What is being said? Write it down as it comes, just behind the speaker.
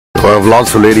of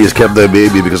lots of ladies kept their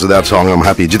baby because of that song. I'm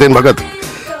happy. Jiten Bhagat,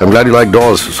 I'm glad you like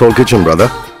Doors. Soul Kitchen, brother.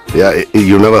 Yeah,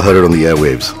 you never heard it on the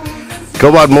airwaves.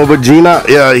 Kawad Mobad Gina,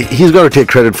 yeah, he's got to take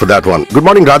credit for that one. Good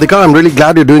morning, Radhika. I'm really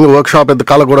glad you're doing a workshop at the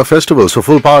Kalagoda Festival. So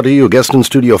full power to you. Guest in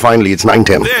studio finally. It's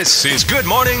 9:10. This is Good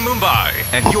Morning Mumbai,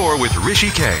 and you're with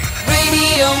Hrishikesh.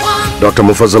 Dr.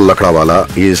 Muffazal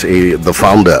Lakdawala is the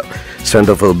founder,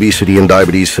 Center for Obesity and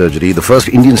Diabetes Surgery, the first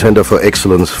Indian Center for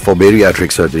Excellence for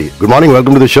Bariatric Surgery. Good morning.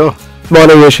 Welcome to the show.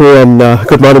 Morning, Rishi, and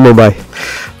good morning, Mumbai.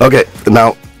 Okay,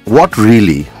 now, what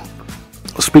really...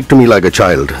 Speak to me like a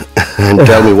child and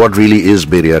tell me what really is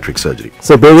bariatric surgery.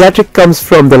 So bariatric comes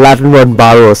from the Latin word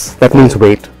baros, that means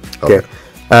weight. Okay.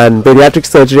 And bariatric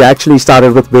surgery actually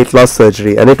started with weight loss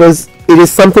surgery, and it is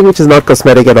something which is not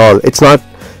cosmetic at all. It's not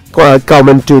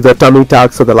common to the tummy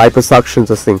tucks or the liposuctions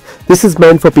or thing. This is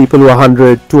meant for people who are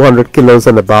 100, 200 kilos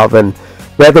and above, and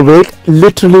where the weight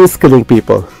literally is killing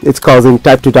people. It's causing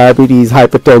type 2 diabetes,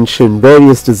 hypertension,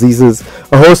 various diseases,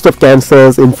 a host of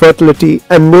cancers, infertility,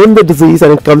 and name the disease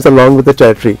and it comes along with the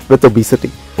territory, with obesity.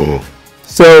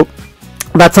 So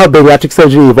that's how bariatric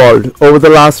surgery evolved. Over the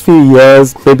last few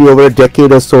years, maybe over a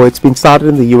decade or so, it's been started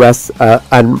in the US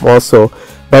and more so,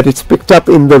 but it's picked up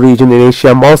in the region in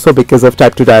Asia more so because of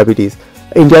type 2 diabetes.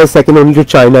 India is second only to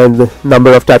China in the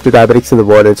number of type 2 diabetics in the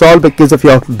world. It's all because of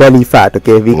your belly fat,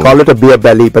 okay? We call it a beer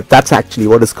belly, but that's actually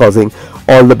what is causing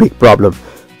all the big problem.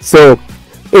 So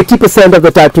 80% of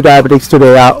the type 2 diabetics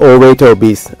today are overweight or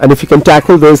obese. And if you can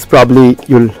tackle this, probably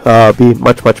you'll be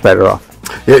much, much better off.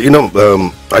 Yeah,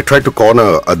 I tried to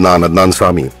corner Adnan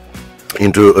Sami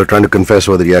into trying to confess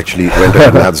whether he actually went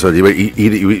ahead and had surgery. But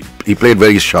he played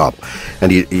very sharp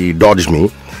and he dodged me.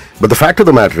 But the fact of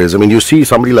the matter is, I mean, you see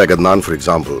somebody like Adnan, for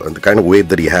example, and the kind of weight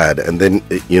that he had, and then,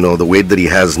 the weight that he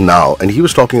has now. And he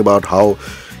was talking about how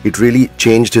it really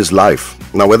changed his life.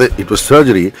 Now, whether it was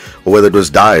surgery or whether it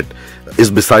was diet is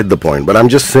beside the point. But I'm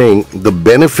just saying the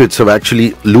benefits of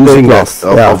actually losing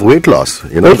of weight loss.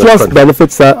 Weight loss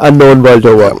benefits are known world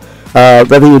over.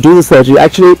 Whether you do the surgery,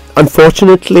 actually,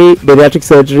 unfortunately, bariatric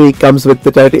surgery comes with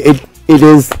the territory. It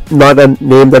is not a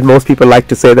name that most people like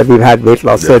to say that we've had weight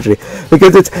loss surgery,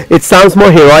 because it sounds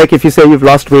more heroic if you say you've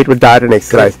lost weight with diet and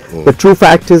exercise. The true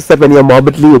fact is that when you're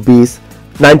morbidly obese,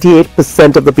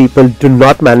 98% of the people do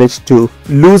not manage to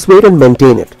lose weight and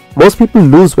maintain it. Most people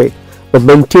lose weight, but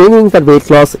maintaining that weight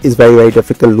loss is very, very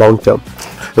difficult long term.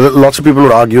 Lots of people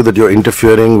would argue that you're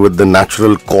interfering with the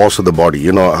natural course of the body.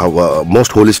 You know how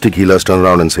most holistic healers turn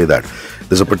around and say that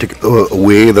there's a particular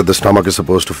way that the stomach is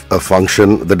supposed to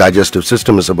function, the digestive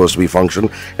system is supposed to be function,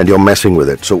 and you're messing with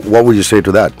it. So what would you say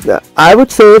to that? I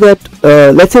would say that,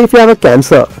 let's say if you have a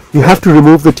cancer, you have to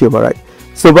remove the tumor, right?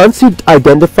 So once you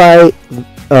identify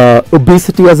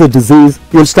obesity as a disease,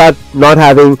 you'll start not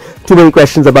having too many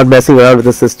questions about messing around with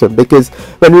the system. Because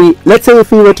let's say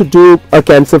if we were to do a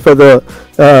cancer for the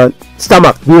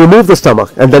stomach, we remove the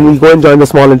stomach and then we go and join the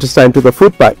small intestine to the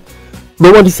food pipe.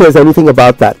 Nobody says anything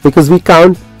about that because we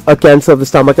count a cancer of the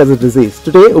stomach as a disease.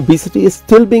 Today, obesity is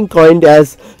still being coined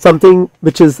as something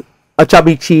which is a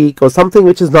chubby cheek or something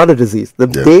which is not a disease. The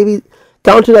day we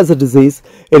count it as a disease,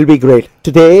 it'll be great.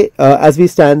 Today, as we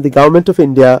stand, the government of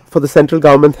India, for the central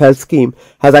government health scheme,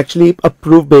 has actually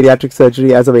approved bariatric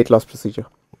surgery as a weight loss procedure.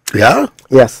 Yeah?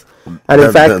 Yes. And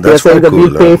in fact, they're saying that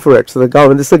we'll pay for it. So the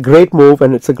government, this is a great move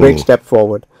and it's a great step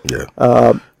forward. Yeah.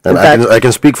 And I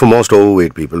can speak for most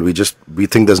overweight people. We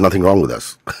think there's nothing wrong with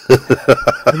us.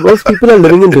 Most people are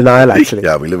living in denial, actually.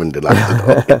 Yeah, we live in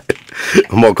denial.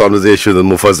 More conversation with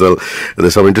Muffazal.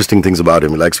 There's some interesting things about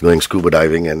him. He likes going scuba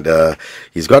diving, and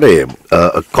he's got a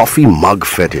coffee mug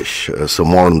fetish. So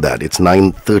more on that. It's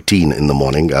 9:13 in the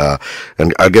morning,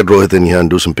 and I'll get Rohit in here and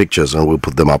do some pictures, and we'll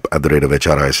put them up at the rate of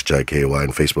HRISHIKY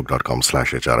and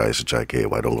Facebook.com/HRISHIKY.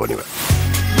 Don't go anywhere.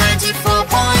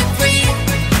 94.1